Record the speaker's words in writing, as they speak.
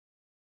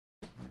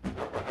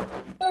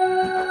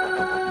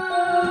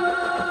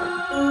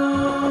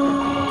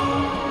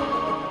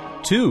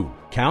two,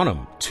 count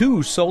 'em,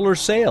 two solar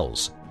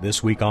sails,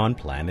 this week on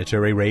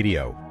Planetary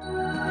Radio.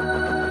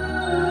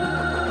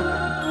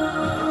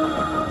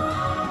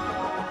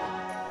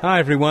 Hi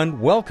everyone,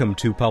 welcome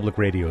to Public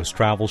Radio's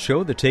travel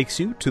show that takes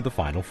you to the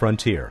final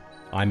frontier.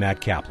 I'm Matt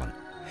Kaplan.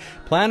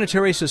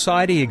 Planetary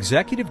Society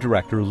Executive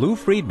Director Lou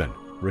Friedman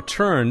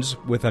returns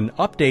with an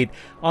update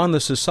on the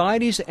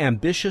Society's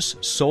ambitious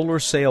solar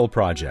sail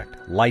project,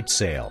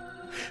 LightSail.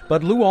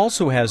 But Lou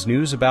also has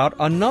news about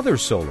another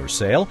solar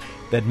sail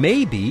that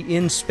may be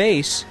in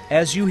space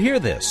as you hear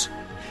this.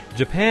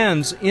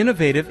 Japan's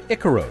innovative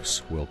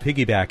Icaros will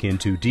piggyback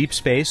into deep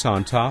space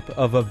on top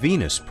of a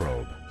Venus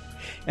probe.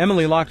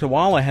 Emily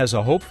Lakdawalla has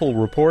a hopeful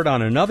report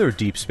on another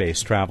deep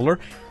space traveler.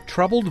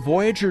 Troubled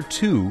Voyager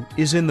 2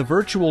 is in the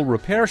virtual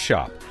repair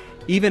shop,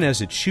 even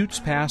as it shoots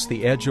past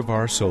the edge of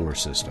our solar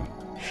system.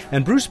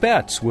 And Bruce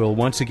Betts will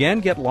once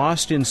again get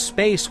lost in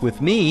space with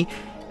me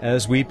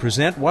as we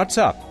present What's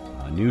Up,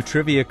 a new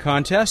trivia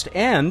contest,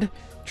 and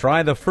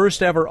try the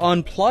first ever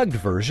unplugged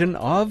version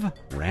of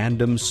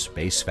Random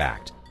Space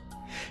Fact.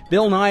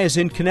 Bill Nye is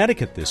in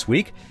Connecticut this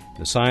week.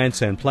 The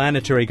science and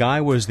planetary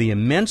guy was the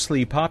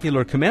immensely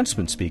popular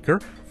commencement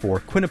speaker for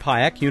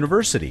Quinnipiac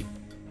University.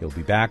 He'll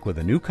be back with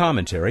a new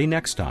commentary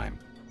next time.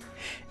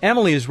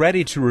 Emily is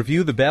ready to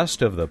review the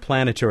best of the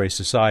Planetary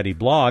Society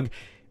blog.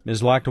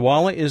 Ms.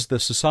 Lakdawalla is the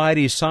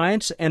Society's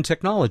Science and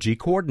Technology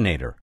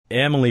Coordinator.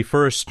 Emily,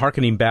 first,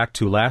 hearkening back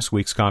to last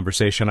week's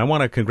conversation, I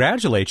want to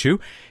congratulate you.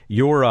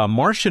 Your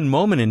Martian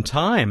Moment in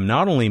Time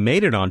not only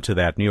made it onto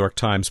that New York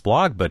Times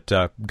blog, but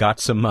got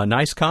some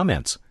nice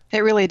comments.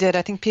 It really did.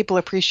 I think people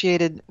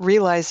appreciated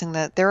realizing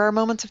that there are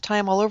moments of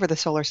time all over the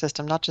solar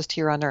system, not just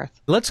here on Earth.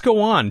 Let's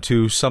go on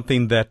to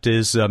something that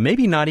is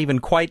maybe not even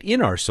quite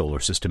in our solar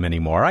system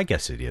anymore. I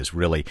guess it is,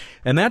 really.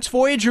 And that's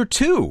Voyager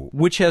 2,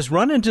 which has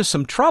run into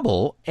some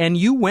trouble, and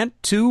you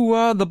went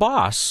to the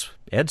boss,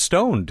 Ed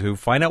Stone, to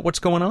find out what's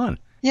going on.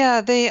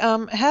 Yeah, they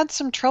had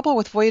some trouble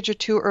with Voyager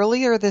 2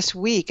 earlier this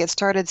week. It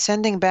started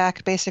sending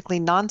back basically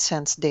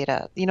nonsense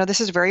data. You know,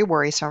 this is very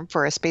worrisome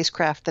for a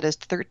spacecraft that is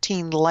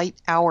 13 light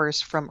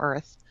hours from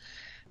Earth.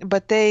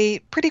 But they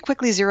pretty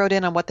quickly zeroed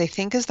in on what they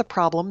think is the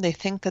problem. They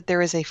think that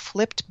there is a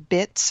flipped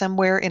bit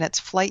somewhere in its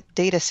flight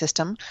data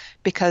system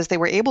because they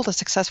were able to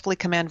successfully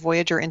command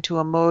Voyager into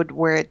a mode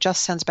where it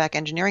just sends back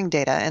engineering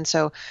data. And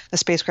so the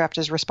spacecraft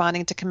is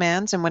responding to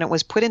commands, and when it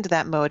was put into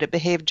that mode, it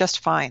behaved just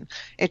fine.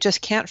 It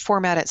just can't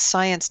format its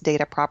science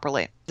data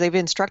properly. They've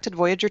instructed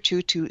Voyager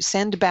 2 to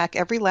send back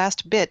every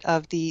last bit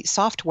of the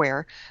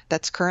software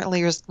that's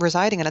currently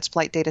residing in its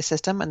flight data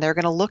system, and they're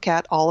going to look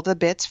at all of the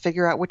bits,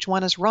 figure out which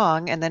one is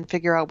wrong, and then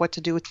figure out what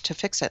to do to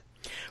fix it.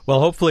 Well,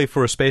 hopefully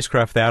for a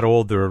spacecraft that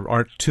old, there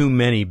aren't too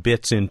many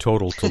bits in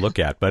total to look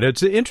at. But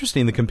it's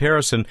interesting, the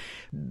comparison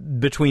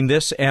between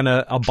this and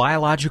a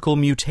biological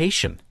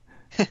mutation.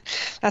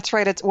 That's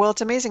right. It's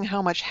amazing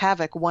how much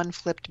havoc one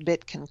flipped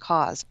bit can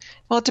cause.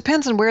 Well, it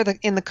depends on where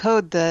in the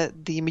code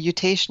the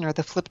mutation or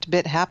the flipped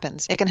bit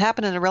happens. It can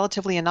happen in a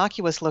relatively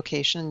innocuous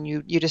location.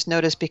 You just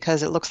notice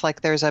because it looks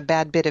like there's a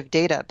bad bit of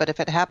data. But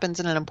if it happens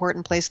in an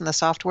important place in the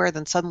software,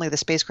 then suddenly the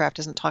spacecraft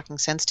isn't talking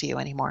sense to you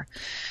anymore,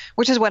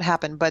 which is what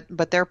happened.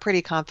 But they're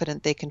pretty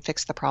confident they can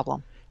fix the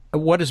problem.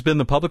 What has been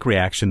the public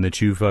reaction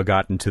that you've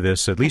gotten to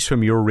this, at least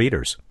from your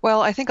readers?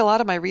 Well, I think a lot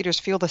of my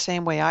readers feel the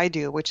same way I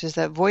do, which is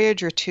that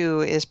Voyager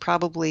 2 is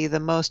probably the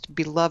most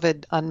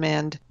beloved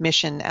unmanned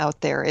mission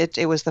out there.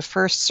 It was the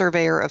first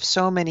surveyor of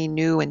so many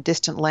new and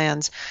distant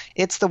lands.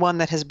 It's the one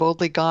that has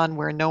boldly gone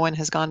where no one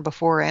has gone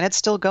before, and it's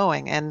still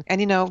going. And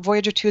you know,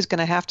 Voyager 2 is going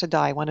to have to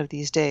die one of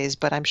these days,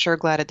 but I'm sure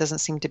glad it doesn't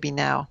seem to be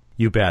now.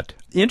 You bet.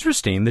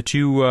 Interesting that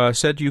you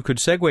said you could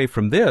segue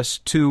from this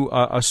to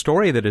a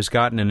story that has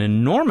gotten an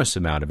enormous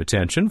amount of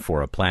attention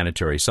for a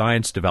planetary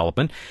science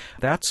development.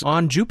 That's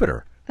on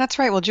Jupiter. That's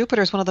right. Well,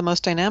 Jupiter is one of the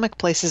most dynamic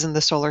places in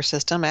the solar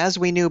system. As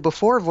we knew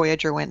before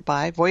Voyager went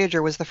by,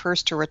 Voyager was the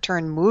first to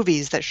return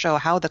movies that show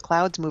how the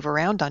clouds move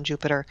around on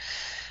Jupiter.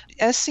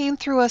 As seen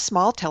through a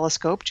small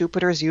telescope,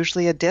 Jupiter is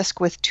usually a disk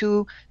with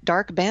two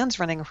dark bands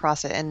running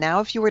across it. And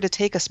now if you were to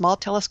take a small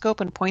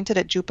telescope and point it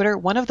at Jupiter,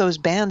 one of those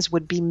bands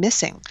would be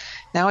missing.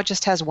 Now it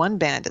just has one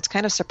band. It's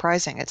kind of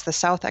surprising. It's the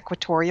south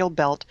equatorial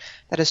belt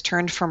that has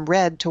turned from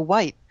red to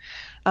white.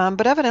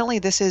 But evidently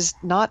this is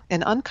not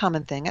an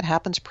uncommon thing. It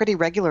happens pretty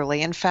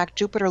regularly. In fact,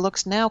 Jupiter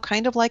looks now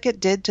kind of like it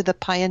did to the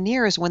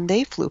Pioneers when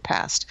they flew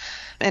past.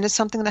 And it's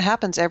something that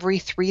happens every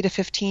 3 to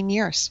 15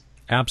 years.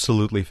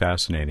 Absolutely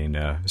fascinating.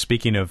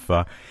 Speaking of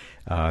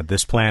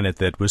this planet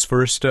that was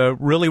first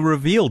really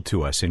revealed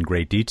to us in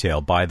great detail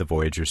by the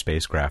Voyager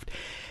spacecraft.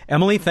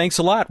 Emily, thanks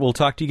a lot. We'll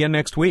talk to you again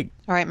next week.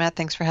 All right, Matt,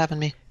 thanks for having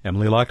me.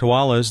 Emily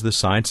Lakdawalla is the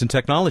Science and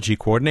Technology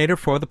Coordinator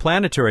for the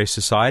Planetary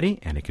Society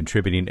and a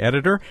contributing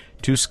editor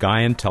to Sky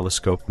and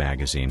Telescope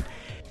magazine.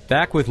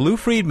 Back with Lou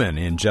Friedman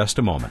in just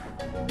a moment.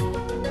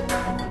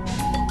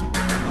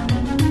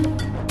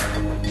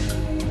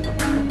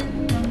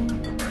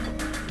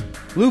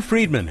 Lou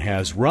Friedman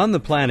has run the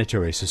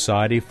Planetary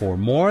Society for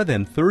more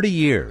than 30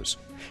 years,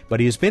 but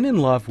he has been in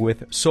love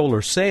with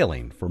solar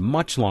sailing for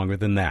much longer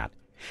than that.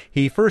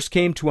 He first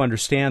came to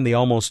understand the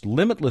almost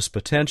limitless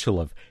potential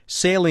of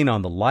sailing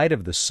on the light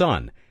of the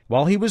sun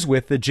while he was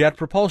with the Jet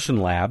Propulsion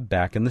Lab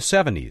back in the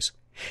 70s.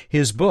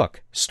 His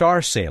book,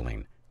 Star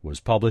Sailing, was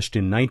published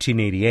in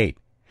 1988.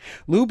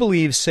 Lou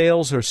believes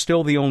sails are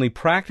still the only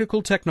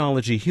practical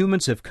technology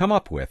humans have come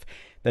up with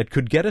that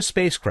could get a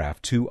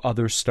spacecraft to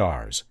other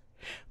stars.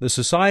 The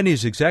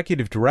Society's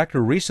executive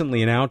director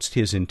recently announced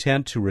his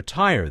intent to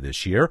retire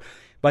this year,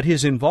 but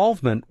his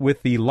involvement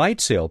with the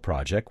LightSail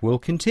project will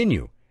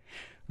continue.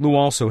 Lou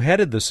also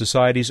headed the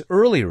Society's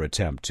earlier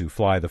attempt to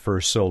fly the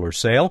first solar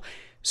sail.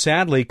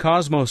 Sadly,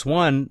 Cosmos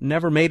 1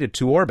 never made it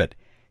to orbit.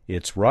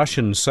 Its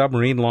Russian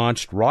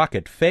submarine-launched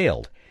rocket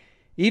failed.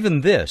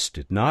 Even this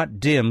did not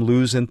dim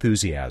Lou's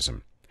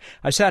enthusiasm.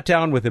 I sat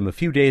down with him a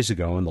few days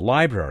ago in the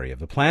library of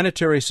the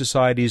Planetary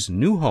Society's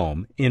new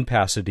home in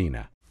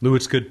Pasadena. Lou,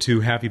 it's good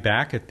to have you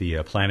back at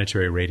the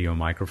Planetary Radio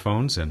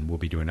microphones, and we'll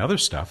be doing other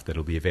stuff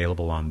that'll be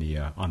available on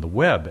the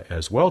web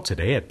as well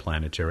today at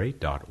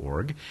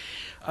planetary.org.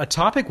 A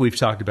topic we've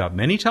talked about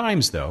many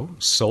times, though,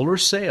 solar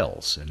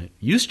sails. And it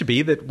used to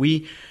be that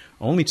we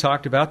only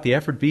talked about the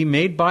effort being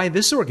made by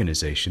this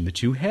organization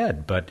that you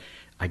head, but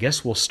I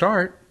guess we'll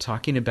start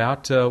talking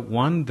about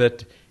one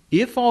that,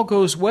 if all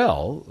goes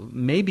well,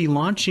 may be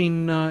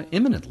launching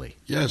imminently.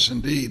 Yes,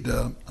 indeed.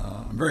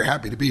 I'm very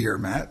happy to be here,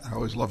 Matt. I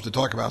always love to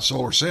talk about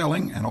solar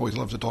sailing and always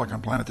love to talk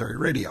on planetary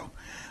radio.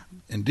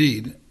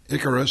 Indeed,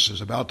 Icarus is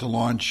about to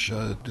launch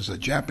as a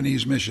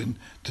Japanese mission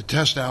to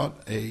test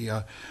out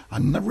a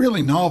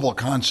really novel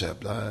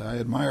concept. I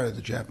admire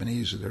the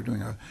Japanese. They're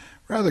doing a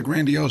rather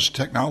grandiose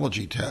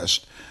technology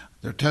test.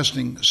 They're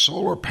testing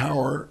solar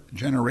power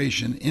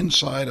generation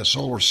inside a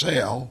solar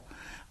sail,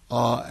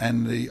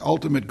 and the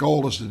ultimate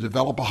goal is to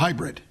develop a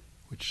hybrid,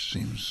 which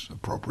seems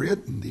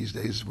appropriate in these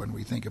days when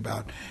we think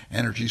about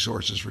energy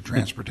sources for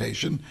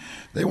transportation.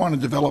 They want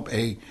to develop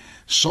a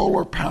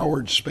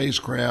solar-powered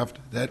spacecraft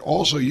that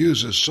also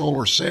uses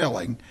solar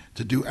sailing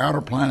to do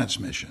outer planets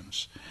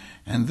missions.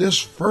 And this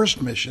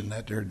first mission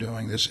that they're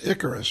doing, this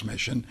Icarus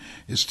mission,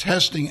 is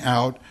testing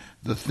out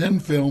the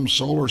thin-film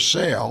solar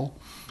sail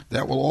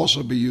that will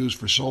also be used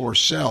for solar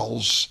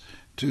cells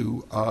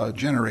to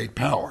generate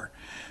power.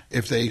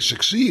 If they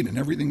succeed in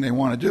everything they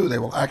want to do, they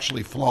will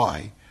actually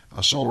fly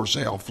a solar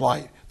sail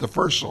flight, the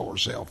first solar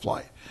sail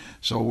flight.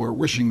 So we're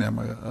wishing them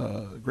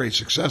a great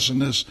success in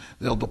this.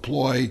 They'll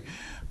deploy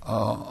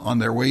on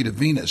their way to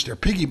Venus. They're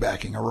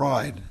piggybacking a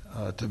ride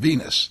to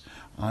Venus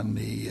on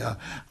the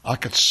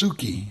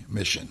Akatsuki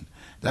mission.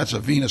 That's a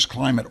Venus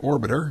climate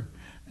orbiter,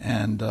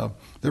 and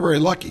they're very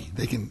lucky.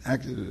 They can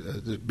act,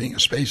 being a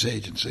space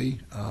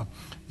agency,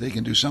 they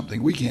can do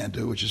something we can't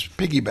do, which is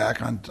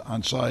piggyback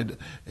on side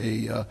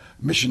a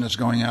mission that's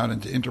going out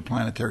into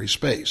interplanetary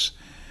space.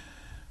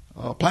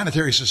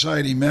 Planetary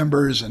Society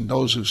members and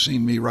those who've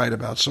seen me write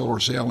about solar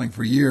sailing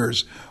for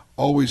years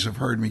always have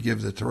heard me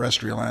give the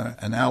terrestrial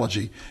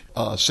analogy,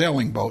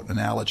 sailing boat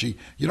analogy.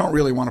 You don't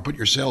really want to put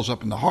your sails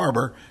up in the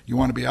harbor. You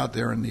want to be out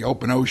there in the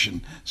open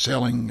ocean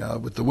sailing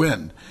with the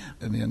wind.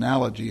 And the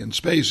analogy in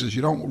space is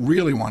you don't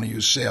really want to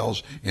use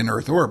sails in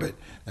Earth orbit.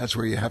 That's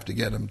where you have to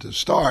get them to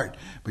start.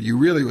 But you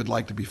really would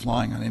like to be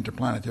flying on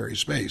interplanetary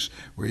space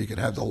where you could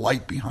have the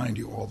light behind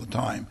you all the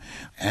time.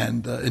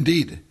 And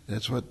indeed,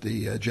 that's what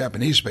the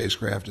Japanese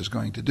spacecraft is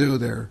going to do.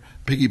 They're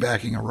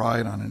piggybacking a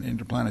ride on an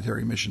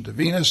interplanetary mission to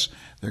Venus.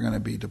 They're going to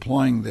be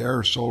deploying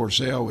their solar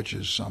sail, which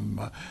is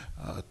some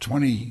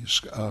 20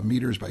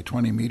 meters by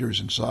 20 meters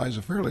in size,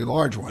 a fairly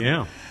large one.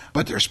 Yeah.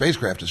 But their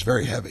spacecraft is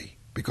very heavy.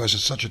 Because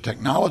it's such a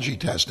technology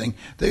testing,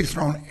 they've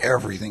thrown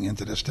everything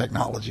into this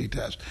technology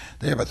test.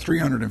 They have a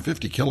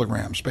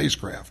 350-kilogram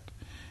spacecraft.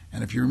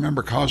 And if you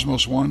remember,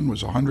 Cosmos 1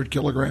 was 100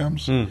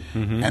 kilograms,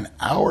 and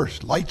our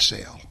light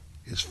sail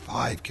is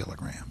 5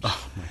 kilograms.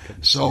 Oh, my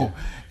goodness. So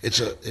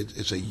it's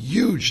a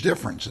huge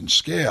difference in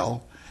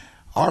scale.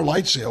 Our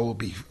light sail will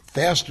be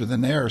faster than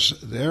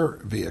their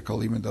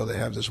vehicle, even though they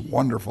have this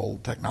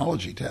wonderful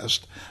technology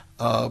test,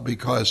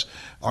 because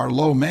our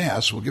low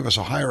mass will give us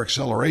a higher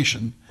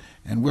acceleration,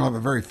 and we'll have a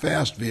very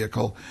fast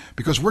vehicle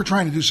because we're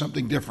trying to do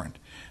something different.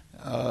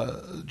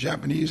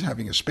 Japanese,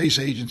 having a space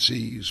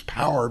agency's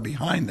power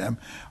behind them,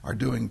 are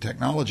doing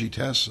technology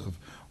tests of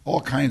all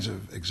kinds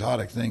of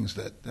exotic things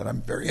that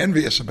I'm very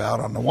envious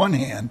about on the one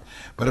hand,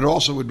 but it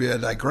also would be a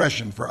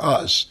digression for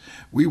us.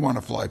 We want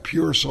to fly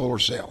pure solar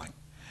sailing.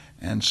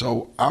 And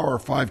so our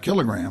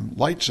 5-kilogram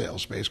light sail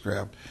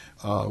spacecraft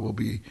will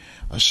be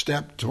a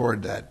step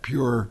toward that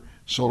pure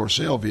solar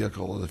sail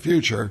vehicle of the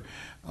future.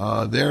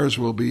 Theirs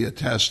will be a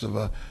test of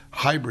a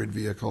hybrid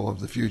vehicle of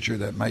the future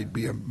that might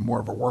be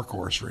more of a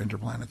workhorse for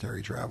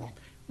interplanetary travel.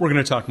 We're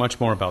going to talk much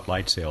more about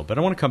LightSail, but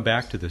I want to come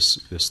back to this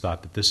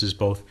thought that this is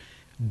both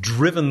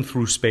driven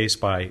through space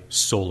by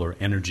solar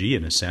energy,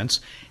 in a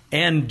sense,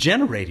 and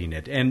generating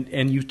it.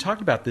 And you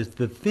talked about the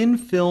thin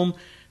film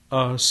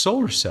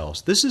solar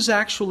cells. This is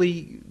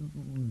actually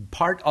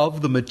part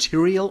of the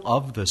material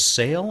of the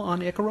sail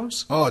on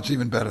Icarus? Oh, it's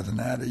even better than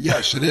that.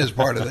 Yes, it is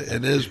part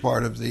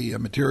of the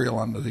material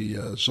on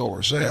the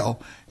solar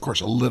sail. Of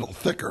course, a little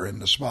thicker in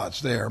the spots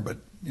there, but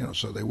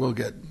so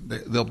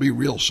there'll be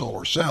real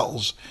solar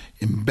cells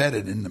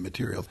embedded in the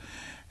material,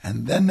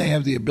 and then they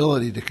have the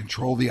ability to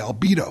control the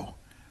albedo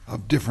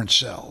of different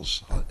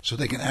cells, so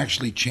they can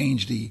actually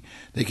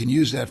they can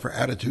use that for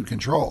attitude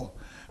control,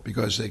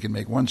 because they can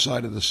make one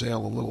side of the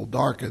sail a little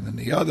darker than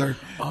the other.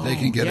 They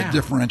can get a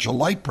differential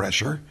light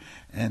pressure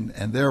and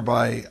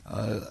thereby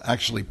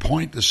actually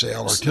point the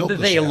sail or tilt the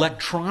sail. They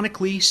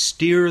electronically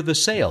steer the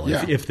sail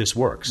if this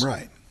works.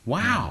 Right.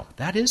 Wow,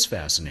 that is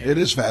fascinating. It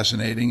is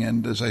fascinating,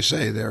 and as I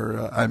say,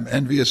 I'm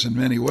envious in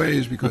many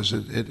ways, because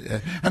and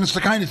it's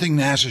the kind of thing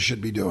NASA should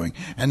be doing,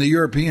 and the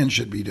Europeans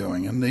should be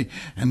doing, and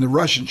the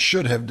Russians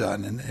should have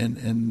done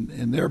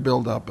in their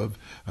buildup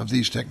of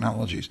these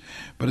technologies.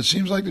 But it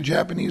seems like the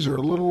Japanese are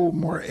a little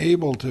more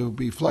able to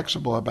be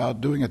flexible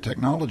about doing a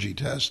technology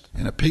test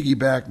in a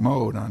piggyback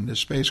mode on this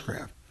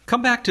spacecraft.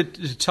 Come back to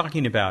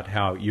talking about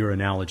how your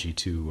analogy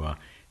to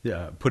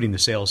putting the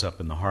sails up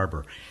in the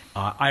harbor.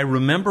 I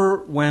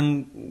remember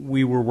when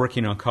we were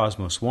working on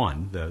Cosmos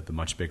 1, the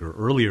much bigger,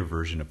 earlier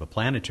version of a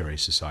Planetary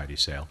Society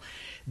sail,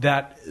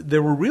 that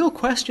there were real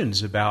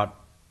questions about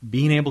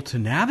being able to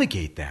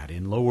navigate that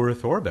in low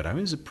Earth orbit. I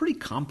mean, it's a pretty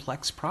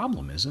complex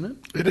problem, isn't it?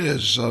 It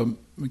is.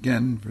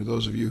 Again, for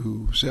those of you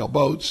who sail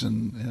boats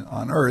and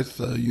on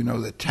Earth, you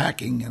know that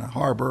tacking in a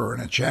harbor or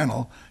in a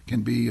channel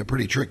can be a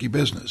pretty tricky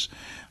business.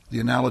 The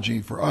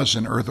analogy for us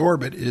in Earth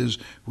orbit is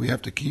we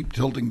have to keep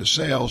tilting the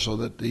sail so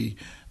that the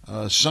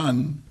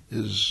sun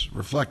is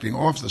reflecting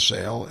off the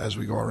sail as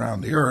we go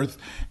around the Earth,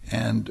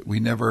 and we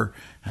never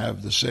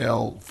have the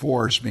sail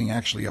force being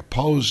actually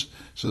opposed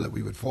so that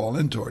we would fall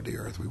in toward the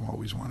Earth. We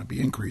always want to be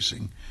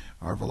increasing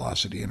our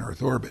velocity in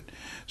Earth orbit.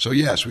 So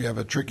yes, we have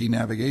a tricky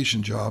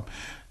navigation job,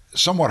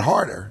 somewhat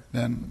harder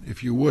than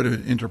if you would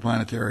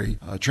interplanetary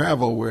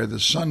travel, where the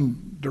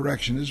sun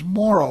direction is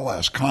more or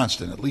less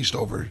constant, at least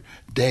over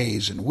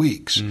days and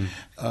weeks.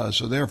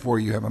 So therefore,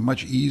 you have a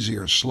much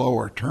easier,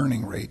 slower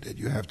turning rate that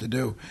you have to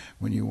do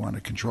when you want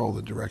to control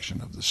the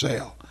direction of the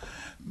sail.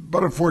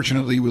 But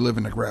unfortunately, we live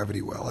in a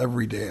gravity well.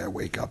 Every day I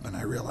wake up and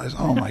I realize,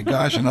 oh my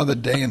gosh, another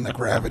day in the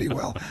gravity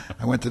well.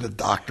 I went to the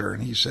doctor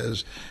and he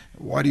says,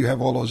 why do you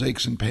have all those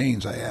aches and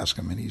pains? I ask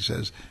him, and he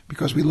says,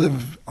 because we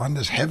live on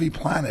this heavy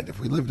planet. If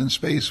we lived in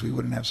space, we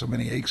wouldn't have so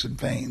many aches and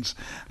pains.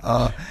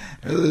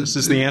 This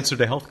is the answer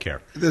to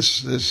healthcare.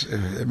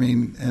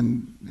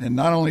 And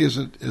not only is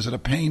it a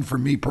pain for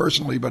me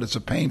personally, but it's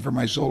a pain for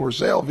my solar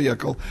sail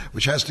vehicle,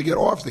 which has to get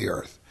off the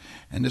Earth.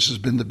 And this has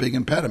been the big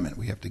impediment.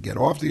 We have to get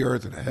off the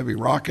Earth in a heavy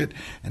rocket,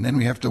 and then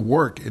we have to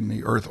work in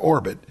the Earth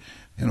orbit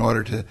in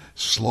order to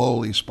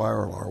slowly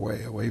spiral our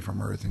way away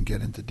from Earth and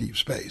get into deep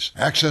space.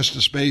 Access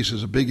to space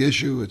is a big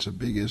issue. It's a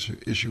big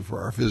issue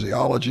for our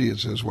physiology,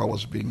 as well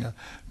as being a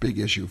big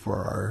issue for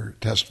our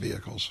test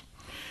vehicles.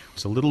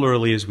 It's a little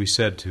early, as we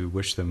said, to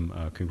wish them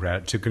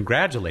to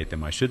congratulate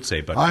them, I should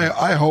say. But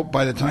I hope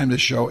by the time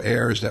this show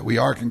airs that we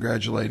are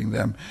congratulating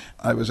them.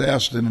 I was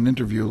asked in an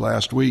interview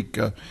last week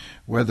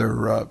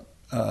whether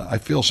I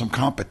feel some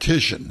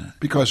competition,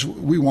 because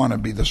we want to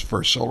be the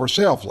first solar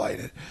sail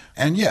flight.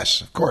 And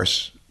yes, of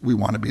course, we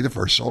want to be the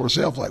first solar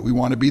sail flight. We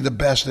want to be the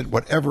best at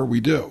whatever we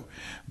do.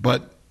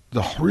 But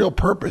the real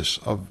purpose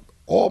of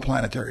all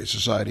Planetary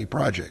Society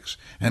projects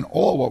and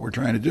all what we're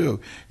trying to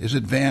do is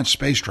advance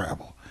space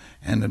travel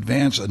and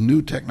advance a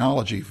new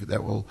technology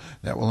that will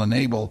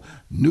enable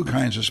new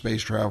kinds of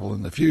space travel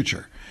in the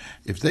future.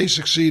 If they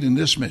succeed in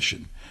this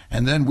mission,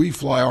 and then we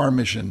fly our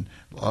mission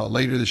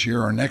later this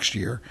year or next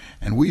year,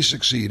 and we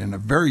succeed in a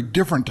very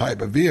different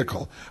type of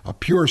vehicle, a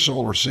pure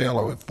solar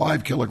sail with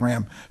 5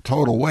 kilogram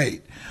total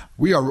weight,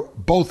 we are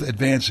both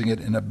advancing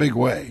it in a big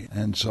way.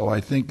 And so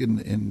I think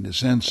in the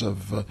sense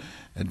of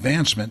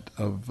advancement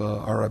of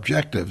our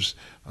objectives,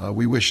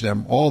 we wish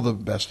them all the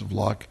best of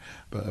luck.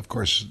 But of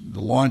course, the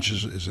launch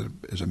is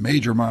a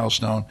major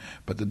milestone,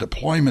 but the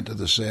deployment of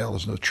the sail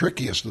is the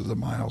trickiest of the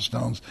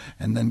milestones,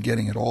 and then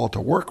getting it all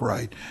to work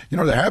right. You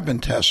know, there have been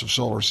tests of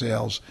solar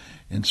sails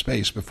in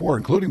space before,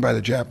 including by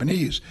the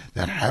Japanese,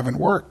 that haven't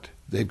worked.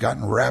 They've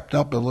gotten wrapped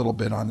up a little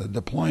bit on the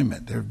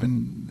deployment.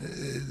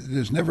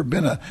 There's never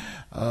been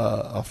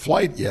a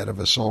flight yet of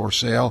a solar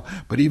sail,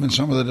 but even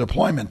some of the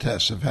deployment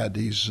tests have had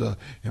these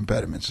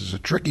impediments. It's a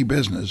tricky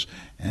business,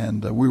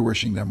 and we're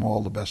wishing them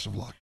all the best of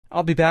luck.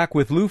 I'll be back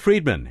with Lou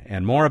Friedman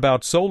and more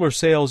about Solar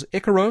Sails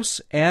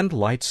Icarus and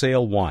Light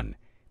Sail 1.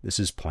 This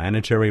is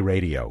Planetary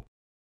Radio.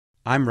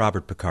 I'm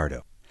Robert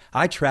Picardo.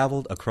 I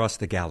traveled across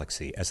the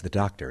galaxy as the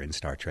Doctor in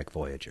Star Trek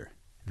Voyager.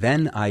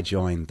 Then I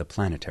joined the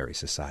Planetary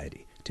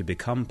Society to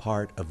become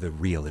part of the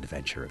real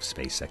adventure of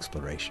space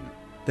exploration.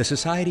 The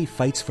Society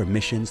fights for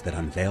missions that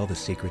unveil the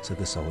secrets of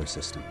the solar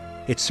system.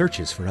 It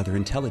searches for other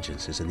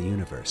intelligences in the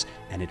universe,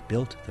 and it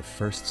built the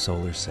first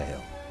solar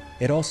sail.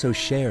 It also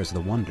shares the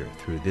wonder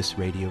through this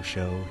radio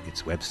show,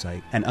 its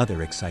website, and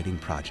other exciting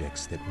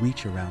projects that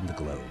reach around the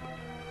globe.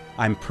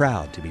 I'm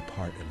proud to be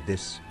part of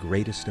this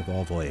greatest of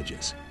all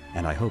voyages,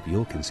 and I hope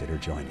you'll consider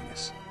joining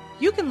us.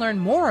 You can learn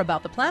more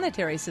about the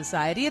Planetary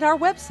Society at our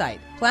website,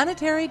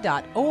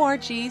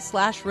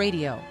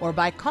 planetary.org/radio, or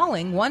by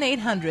calling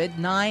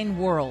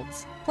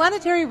 1-800-9-WORLDS.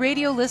 Planetary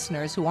Radio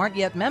listeners who aren't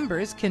yet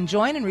members can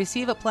join and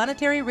receive a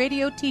Planetary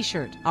Radio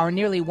t-shirt. Our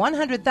nearly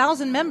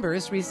 100,000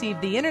 members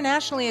receive the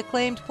internationally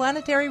acclaimed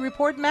Planetary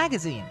Report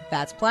magazine.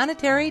 That's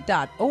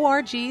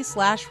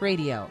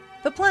planetary.org/radio.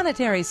 The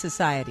Planetary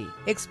Society,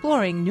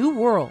 exploring new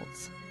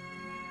worlds.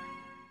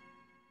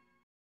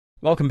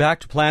 Welcome back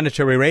to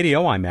Planetary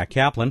Radio. I'm Matt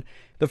Kaplan.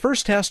 The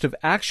first test of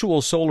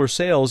actual solar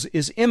sails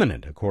is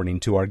imminent, according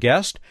to our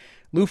guest.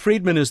 Lou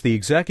Friedman is the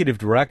executive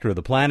director of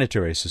the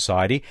Planetary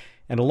Society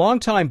and a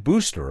longtime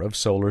booster of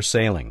solar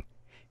sailing.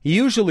 He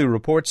usually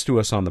reports to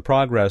us on the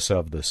progress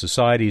of the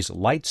Society's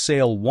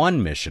LightSail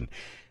 1 mission,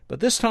 but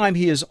this time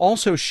he is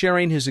also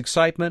sharing his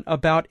excitement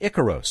about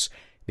Icaros,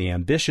 the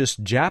ambitious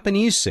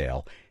Japanese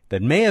sail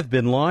that may have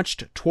been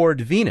launched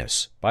toward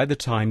Venus by the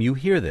time you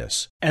hear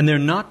this. And they're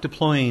not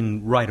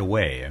deploying right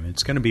away. I mean,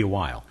 it's going to be a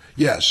while.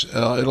 Yes,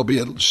 it'll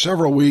be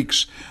several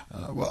weeks.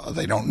 Well,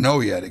 they don't know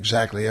yet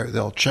exactly.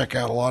 They'll check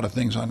out a lot of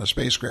things on the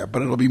spacecraft,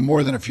 but it'll be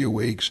more than a few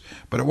weeks.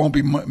 But it won't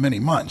be many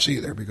months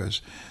either,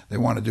 because they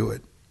want to do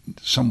it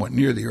somewhat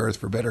near the Earth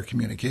for better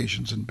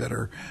communications and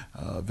better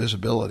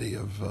visibility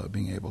of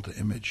being able to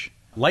image.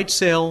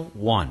 LightSail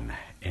 1,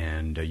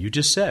 and you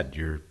just said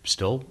you're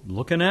still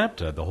looking at,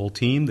 the whole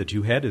team that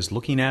you head is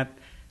looking at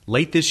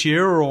late this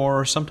year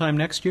or sometime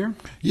next year?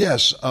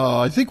 Yes,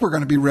 I think we're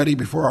going to be ready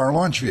before our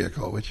launch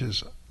vehicle, which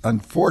is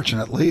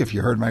unfortunately, if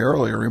you heard my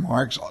earlier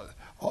remarks,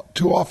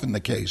 too often the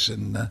case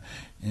in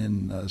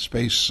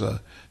space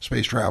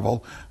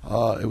travel.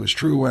 It was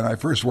true when I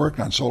first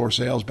worked on solar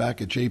sails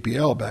back at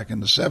JPL back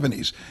in the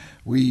 70s.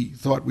 We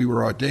thought we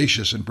were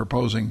audacious in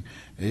proposing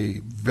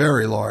a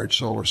very large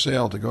solar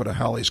sail to go to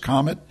Halley's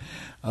Comet,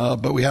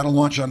 but we had to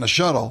launch on the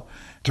shuttle.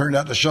 Turned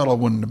out the shuttle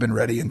wouldn't have been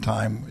ready in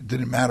time. It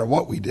didn't matter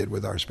what we did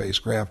with our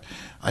spacecraft.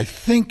 I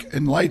think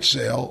in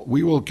LightSail,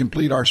 we will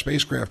complete our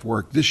spacecraft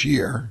work this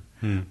year,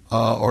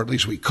 or at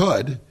least we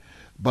could.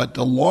 But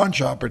the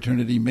launch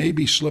opportunity may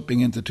be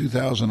slipping into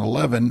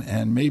 2011,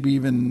 and maybe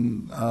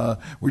even,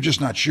 we're just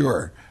not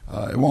sure.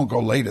 It won't go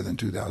later than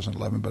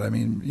 2011, but I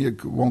mean,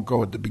 it won't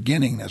go at the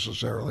beginning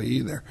necessarily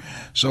either.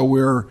 So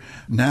we're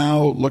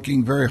now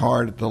looking very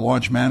hard at the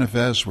launch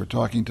manifest. We're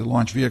talking to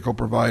launch vehicle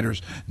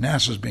providers.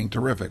 NASA's being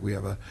terrific. We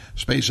have a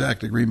Space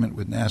Act agreement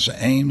with NASA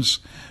Ames.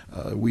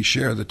 We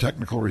share the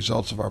technical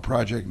results of our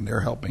project, and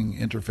they're helping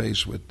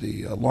interface with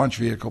the launch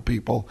vehicle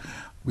people.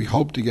 We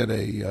hope to get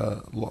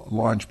a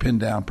launch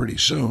pinned down pretty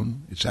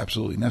soon. It's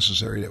absolutely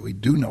necessary that we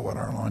do know what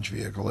our launch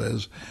vehicle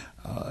is.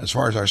 As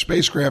far as our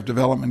spacecraft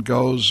development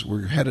goes,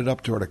 we're headed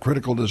up toward a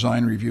critical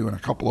design review in a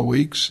couple of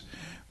weeks.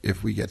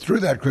 If we get through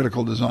that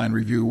critical design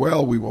review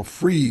well, we will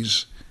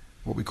freeze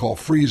what we call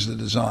freeze the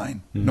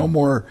design. Mm-hmm. No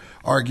more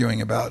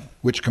arguing about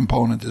which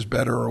component is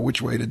better or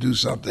which way to do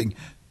something.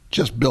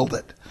 Just build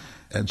it.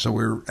 And so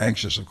we're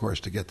anxious, of course,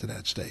 to get to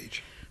that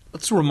stage.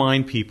 Let's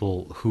remind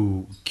people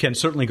who can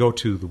certainly go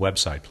to the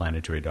website,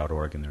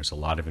 planetary.org, and there's a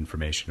lot of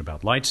information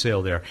about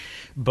LightSail there,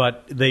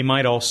 but they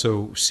might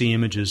also see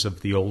images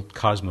of the old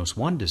Cosmos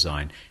 1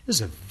 design. This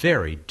is a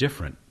very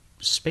different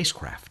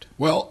spacecraft.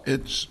 Well,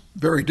 it's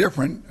very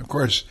different. Of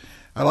course,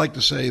 I like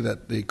to say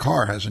that the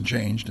car hasn't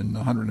changed in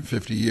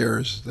 150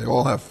 years. They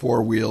all have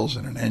four wheels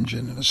and an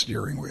engine and a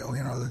steering wheel.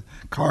 You know, the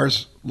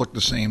cars look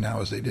the same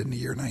now as they did in the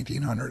year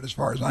 1900, as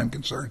far as I'm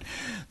concerned.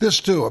 This,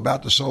 too,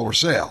 about the solar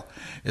sail.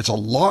 It's a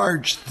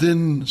large,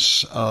 thin,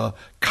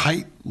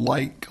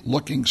 kite-like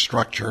looking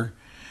structure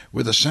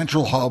with a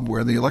central hub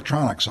where the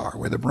electronics are,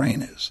 where the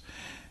brain is.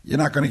 You're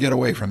not going to get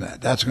away from that.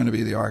 That's going to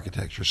be the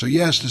architecture. So,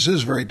 yes, this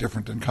is very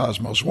different than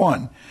Cosmos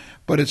 1,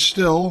 but it's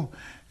still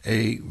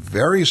a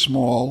very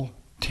small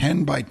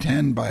 10 by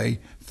 10 by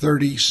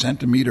 30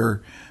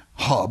 centimeter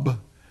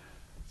hub,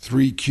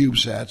 3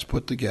 CubeSats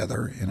put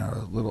together in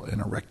a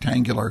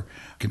rectangular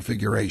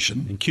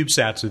configuration. And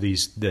CubeSats are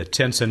the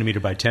 10 centimeter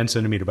by 10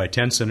 centimeter by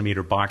 10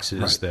 centimeter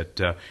boxes that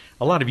a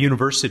lot of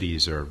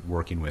universities are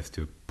working with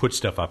to put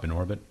stuff up in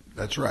orbit.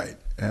 That's right.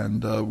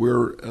 And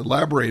we're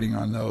elaborating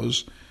on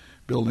those,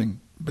 building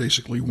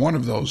basically one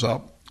of those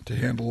up to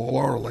handle all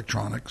our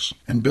electronics,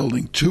 and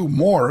building 2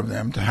 more of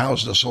them to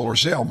house the solar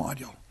sail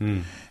module.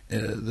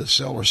 The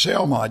solar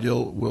sail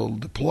module will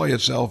deploy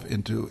itself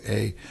into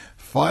a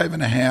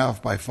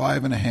 5.5 by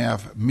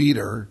 5.5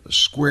 meter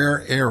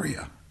square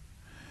area,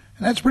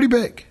 and that's pretty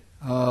big.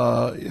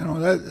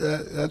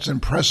 That's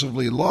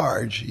impressively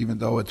large, even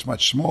though it's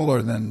much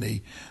smaller than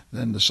the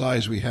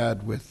size we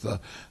had with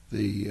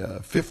the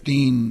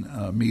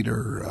 15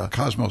 meter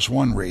Cosmos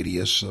 1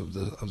 radius of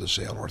the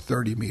sail, or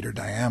 30 meter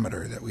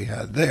diameter that we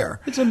had there.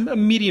 It's a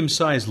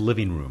medium-sized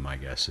living room, I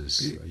guess,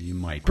 as you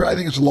might. I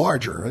think it's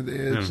larger.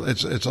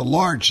 It's a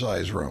large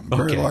size room,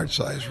 very large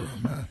size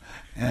room,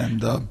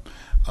 and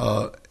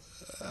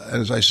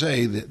as I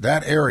say,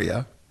 that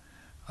area,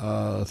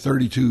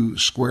 32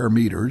 square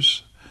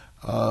meters.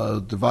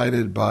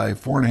 Divided by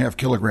 4.5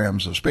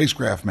 kilograms of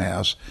spacecraft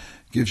mass,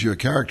 gives you a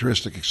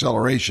characteristic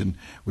acceleration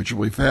which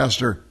will be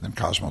faster than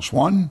Cosmos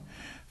 1,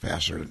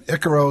 faster than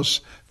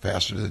Icarus,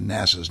 faster than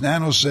NASA's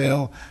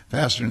NanoSail,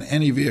 faster than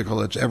any vehicle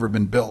that's ever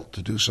been built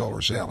to do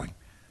solar sailing.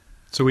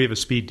 So we have a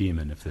speed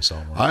demon if this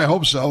all works. I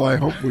hope so. I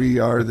hope we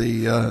are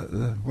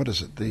what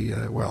is it?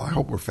 I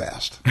hope we're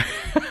fast.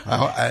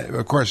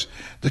 Of course,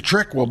 the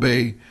trick will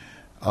be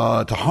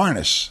to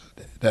harness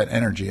that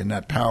energy and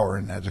that power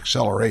and that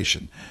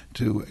acceleration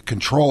to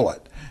control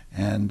it,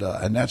 and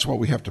that's what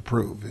we have to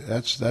prove.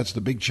 That's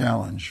the big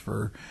challenge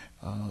for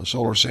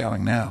solar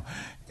sailing now.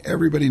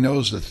 Everybody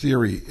knows the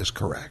theory is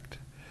correct,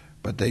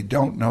 but they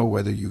don't know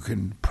whether you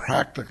can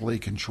practically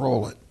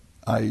control it.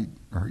 I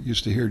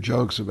used to hear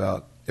jokes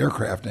about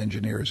aircraft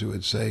engineers who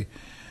would say,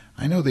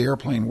 I know the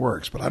airplane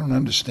works, but I don't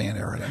understand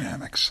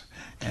aerodynamics.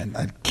 And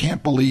I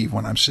can't believe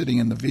when I'm sitting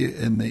in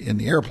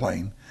the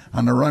airplane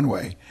on the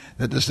runway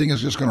that this thing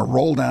is just going to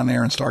roll down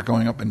there and start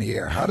going up in the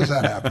air. How does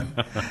that happen?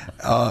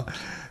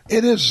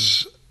 It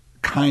is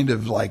kind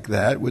of like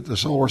that with the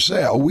solar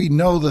sail. We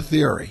know the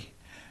theory,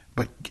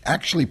 but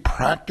actually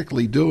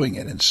practically doing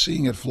it and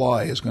seeing it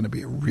fly is going to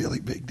be a really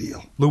big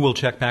deal. Lou, we'll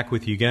check back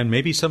with you again,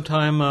 maybe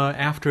sometime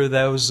after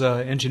those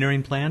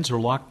engineering plans are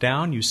locked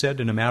down, you said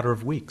in a matter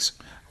of weeks.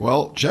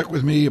 Well, check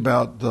with me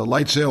about the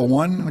LightSail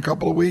 1 in a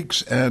couple of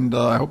weeks, and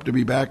I hope to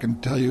be back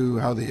and tell you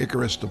how the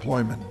Icarus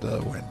deployment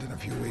went in a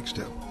few weeks,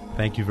 too.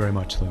 Thank you very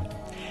much, Lou.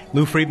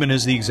 Lou Friedman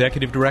is the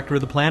Executive Director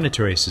of the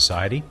Planetary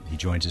Society. He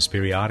joins us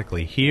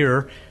periodically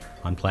here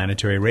on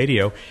Planetary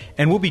Radio,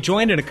 and we'll be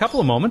joined in a couple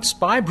of moments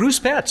by Bruce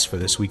Betts for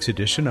this week's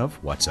edition of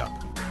What's Up.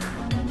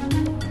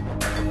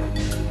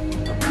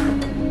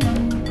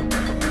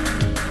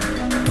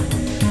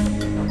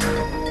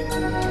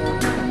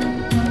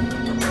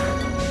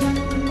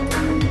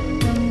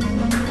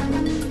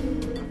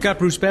 Got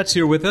Bruce Betts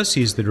here with us.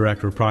 He's the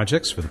Director of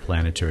Projects for the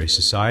Planetary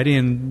Society,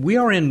 and we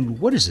are in,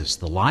 what is this,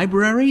 the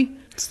library?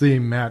 It's the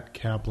Matt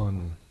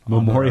Kaplan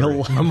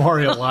Memorial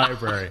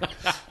Library.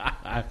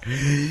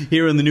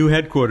 Here in the new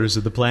headquarters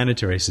of the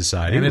Planetary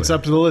Society. And it's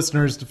up to the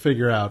listeners to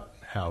figure out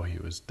how he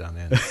was done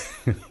in.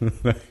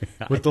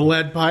 With the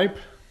lead pipe?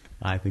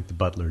 I think the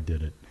butler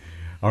did it.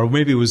 Or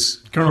maybe it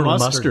was Colonel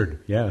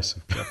Mustard. Yes.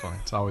 Definitely.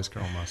 It's always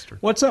Colonel Mustard.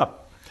 What's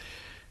up?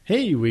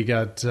 Hey, we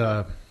got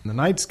the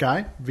night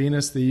sky.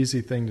 Venus, the easy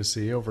thing to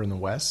see over in the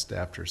west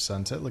after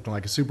sunset, looking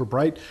like a super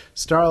bright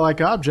star-like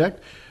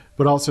object.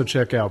 But also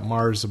check out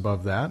Mars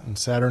above that and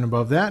Saturn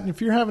above that. And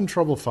if you're having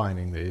trouble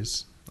finding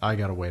these, I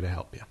got a way to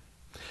help you.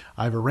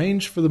 I've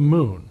arranged for the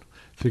moon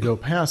to go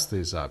past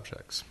these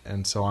objects.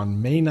 And so on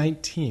May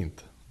 19th,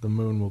 the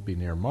moon will be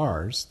near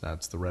Mars.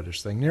 That's the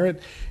reddish thing near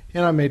it.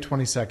 And on May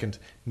 22nd,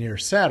 near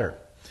Saturn.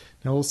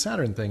 Now, a little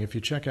Saturn thing, if you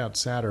check out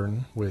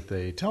Saturn with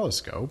a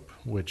telescope,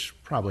 which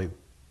probably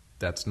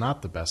that's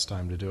not the best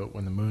time to do it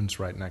when the moon's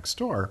right next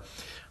door,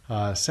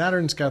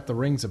 Saturn's got the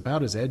rings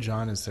about as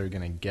edge-on as they're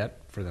going to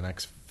get for the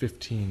next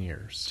 15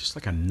 years. Just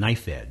like a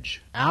knife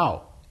edge.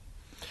 Ow.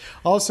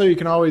 Also, you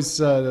can always,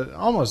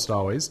 almost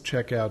always,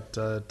 check out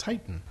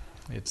Titan.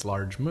 Its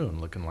large moon,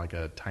 looking like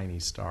a tiny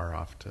star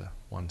off to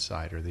one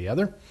side or the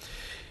other.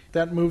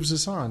 That moves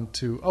us on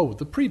to,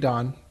 the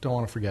pre-dawn. Don't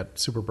want to forget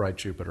super bright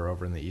Jupiter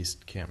over in the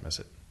east. Can't miss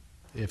it,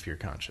 if you're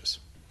conscious.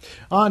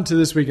 On to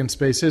This Week in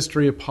Space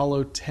History.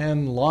 Apollo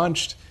 10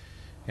 launched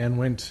and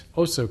went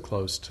so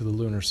close to the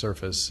lunar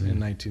surface in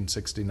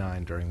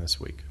 1969 during this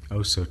week.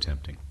 Oh, so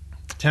tempting.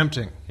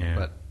 Tempting, yeah.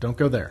 But don't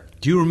go there.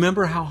 Do you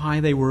remember how high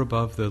they were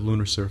above the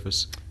lunar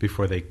surface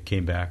before they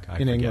came back?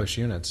 In English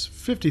units,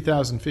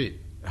 50,000 feet.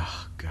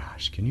 Oh,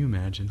 gosh, can you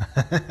imagine?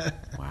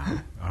 Wow.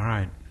 All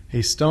right.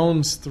 A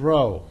stone's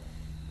throw.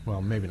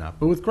 Well, maybe not,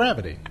 but with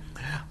gravity.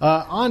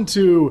 On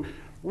to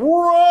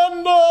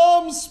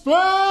Random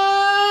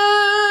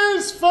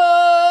Space Fact!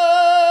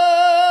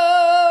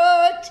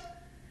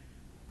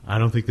 I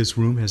don't think this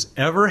room has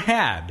ever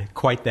had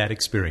quite that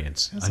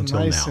experience until now. That's a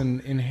nice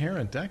and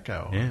inherent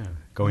echo. Yeah,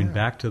 going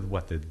back to, the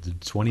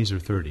 20s or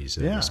 30s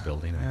in this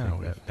building. I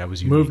think that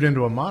was unique. Moved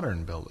into a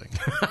modern building.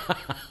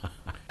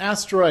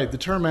 Asteroid, the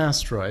term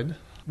asteroid,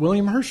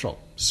 William Herschel,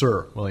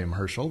 Sir William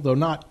Herschel, though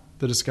not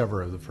the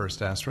discoverer of the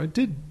first asteroid,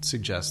 did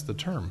suggest the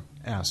term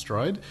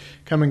asteroid,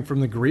 coming from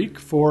the Greek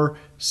for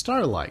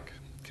star-like,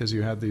 because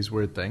you had these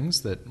weird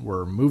things that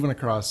were moving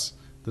across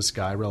the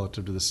sky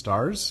relative to the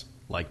stars,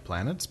 like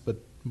planets, but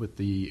with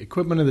the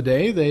equipment of the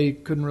day, they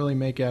couldn't really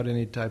make out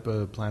any type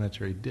of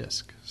planetary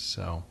disk.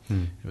 So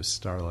it was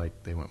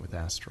star-like. They went with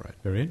asteroid.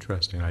 Very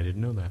interesting. I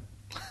didn't know that.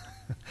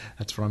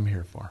 That's what I'm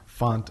here for.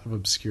 Font of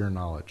obscure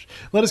knowledge.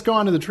 Let us go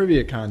on to the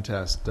trivia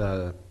contest.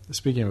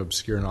 Speaking of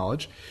obscure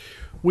knowledge,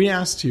 we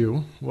asked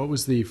you what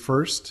was the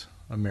first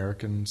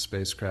American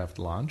spacecraft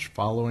launch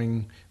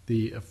following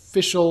the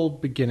official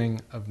beginning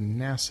of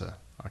NASA,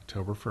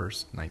 October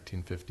 1st,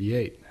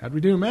 1958. How'd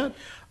we do, Matt?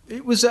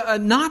 It was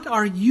not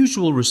our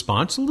usual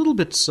response, a little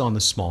bit on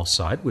the small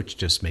side, which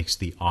just makes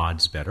the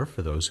odds better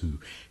for those who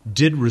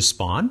did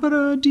respond, but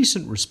a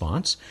decent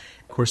response.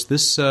 Of course,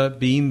 this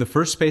being the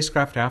first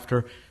spacecraft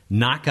after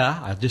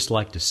NACA, I'd just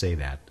like to say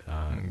that,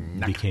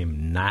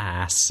 became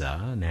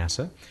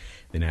NASA,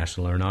 the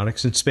National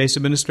Aeronautics and Space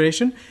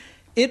Administration.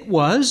 It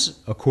was,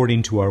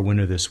 according to our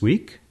winner this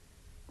week,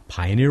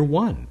 Pioneer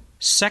 1.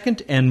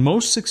 Second and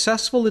most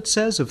successful, it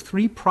says, of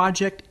 3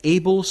 Project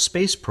Able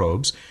space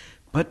probes,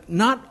 but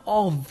not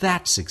all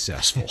that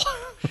successful.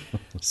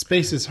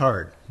 Space is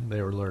hard.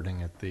 They were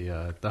learning at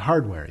the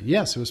hardware.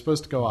 Yes, it was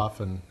supposed to go off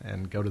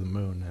and go to the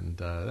moon, and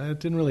that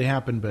didn't really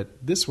happen,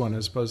 but this one,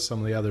 as opposed to some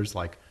of the others,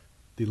 like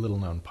the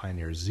little-known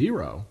Pioneer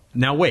 0.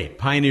 Now wait,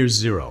 Pioneer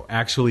 0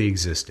 actually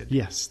existed?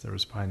 Yes, there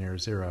was Pioneer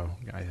 0,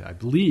 I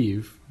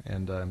believe,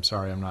 and I'm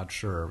sorry, I'm not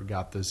sure,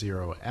 got the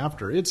 0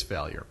 after its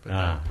failure.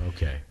 But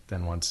okay.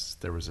 Then once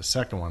there was a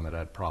second one that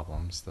had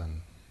problems,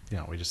 then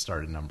we just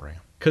started numbering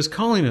them. Because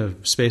calling a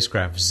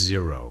spacecraft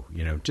 0,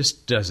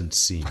 just doesn't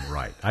seem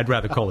right. I'd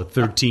rather call it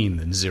 13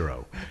 than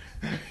 0.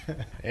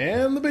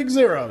 And the big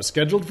 0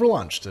 scheduled for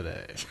lunch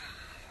today.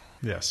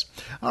 Yes.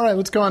 All right,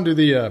 let's go on to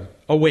the...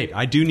 Oh, wait,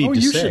 I do need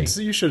to say...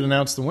 You should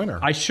announce the winner.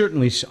 I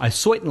certainly...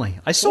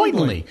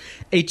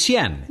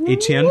 Etienne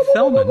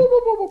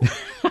Fellman.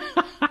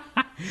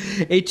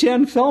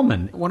 Etienne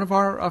Fellman, one of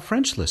our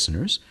French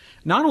listeners,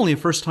 not only a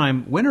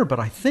first-time winner,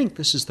 but I think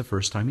this is the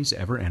first time he's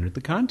ever entered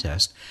the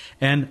contest.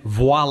 And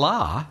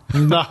voila!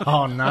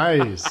 Oh,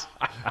 nice.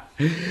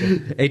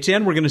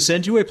 Etienne, we're going to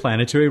send you a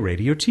Planetary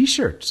Radio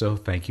T-shirt, so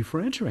thank you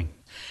for entering.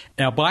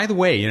 Now, by the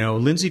way,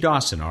 Lindsay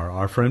Dawson,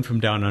 our friend from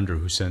Down Under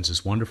who sends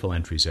us wonderful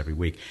entries every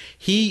week,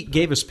 he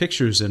gave us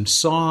pictures and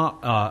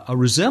saw a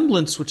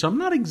resemblance, which I'm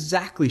not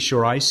exactly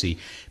sure I see,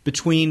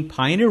 between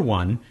Pioneer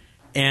 1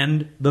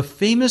 and the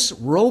famous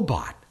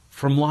robot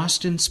from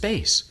Lost in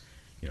Space.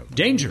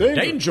 Danger,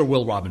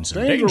 Will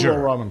Robinson, danger.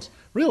 Will Robinson.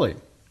 Really?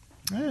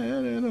 I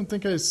don't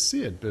think I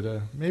see it, but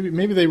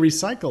maybe they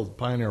recycled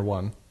Pioneer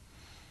 1.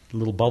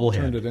 Little bubble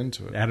head. Turned it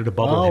into it. Added a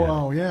bubble head.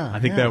 Oh, yeah. I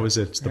think that was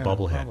it. It's the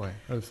bubble head. Probably.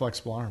 Or the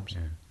flexible arms.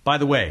 Yeah. By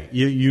the way,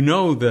 you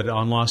know that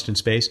on Lost in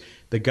Space,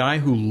 the guy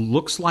who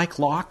looks like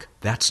Locke,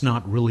 that's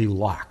not really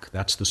Locke.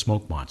 That's the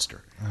smoke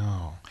monster.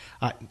 Oh.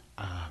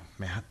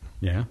 Matt?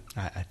 Yeah?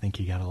 I think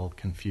you got a little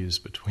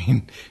confused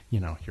between,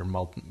 your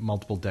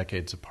multiple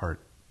decades apart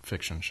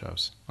fiction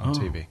shows on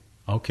TV.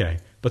 Okay.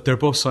 But they're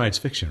both science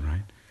fiction,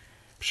 right?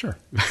 Sure.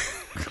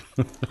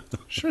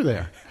 Sure they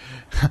are.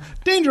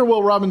 Danger,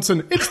 Will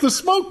Robinson. It's the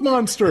smoke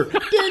monster.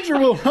 Danger,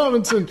 Will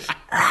Robinson.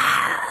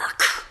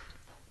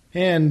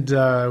 And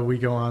we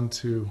go on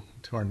to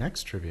our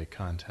next trivia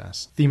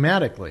contest.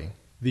 Thematically,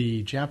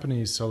 the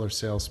Japanese solar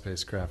sail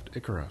spacecraft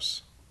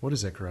Icarus. What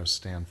does Icarus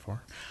stand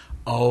for?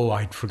 Oh,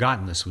 I'd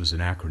forgotten this was an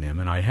acronym,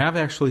 and I have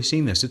actually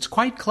seen this. It's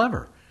quite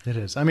clever. It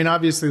is. I mean,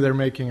 obviously they're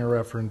making a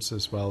reference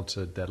as well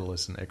to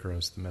Daedalus and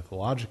Icarus, the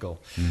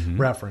mythological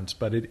reference,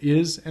 but it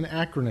is an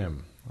acronym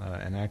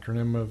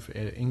of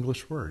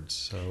English words.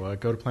 So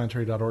go to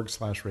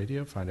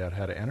planetary.org/radio, find out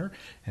how to enter,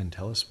 and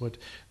tell us what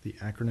the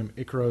acronym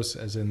Icarus,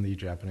 as in the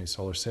Japanese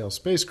solar sail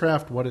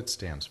spacecraft, what it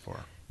stands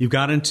for. You've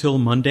got until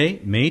Monday,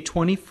 May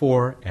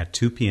 24 at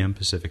 2 p.m.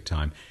 Pacific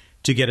time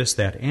to get us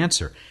that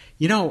answer.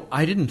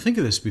 I didn't think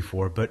of this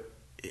before, but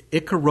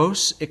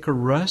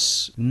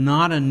Icarus,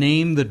 not a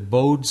name that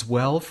bodes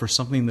well for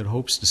something that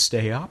hopes to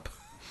stay up?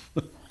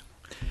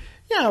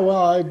 Yeah,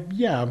 well,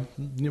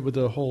 with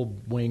the whole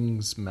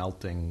wings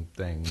melting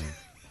thing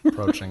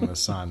approaching the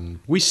sun.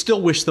 We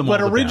still wish them all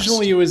the best. But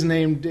originally it was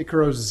named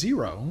Icarus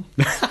 0.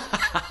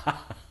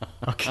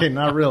 Okay,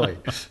 not really.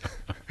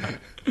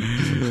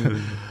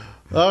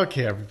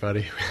 Okay,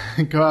 everybody.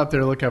 Go out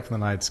there, look up in the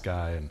night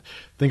sky, and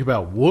think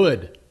about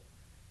wood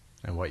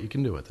and what you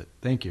can do with it.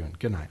 Thank you, and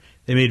good night.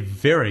 They made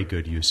very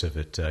good use of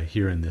it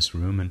here in this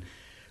room. And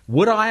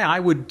I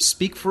would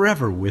speak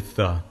forever with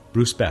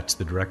Bruce Betts,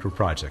 the Director of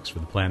Projects for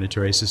the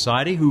Planetary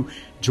Society, who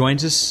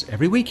joins us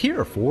every week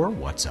here for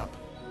What's Up?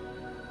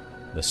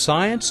 The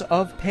Science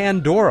of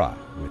Pandora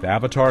with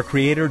Avatar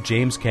creator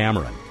James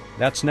Cameron.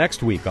 That's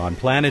next week on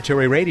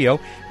Planetary Radio,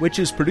 which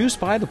is produced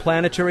by the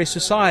Planetary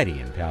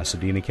Society in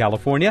Pasadena,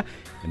 California,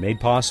 and made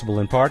possible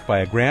in part by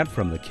a grant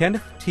from the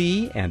Kenneth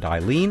T. and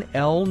Eileen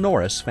L.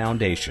 Norris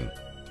Foundation.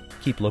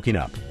 Keep looking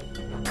up.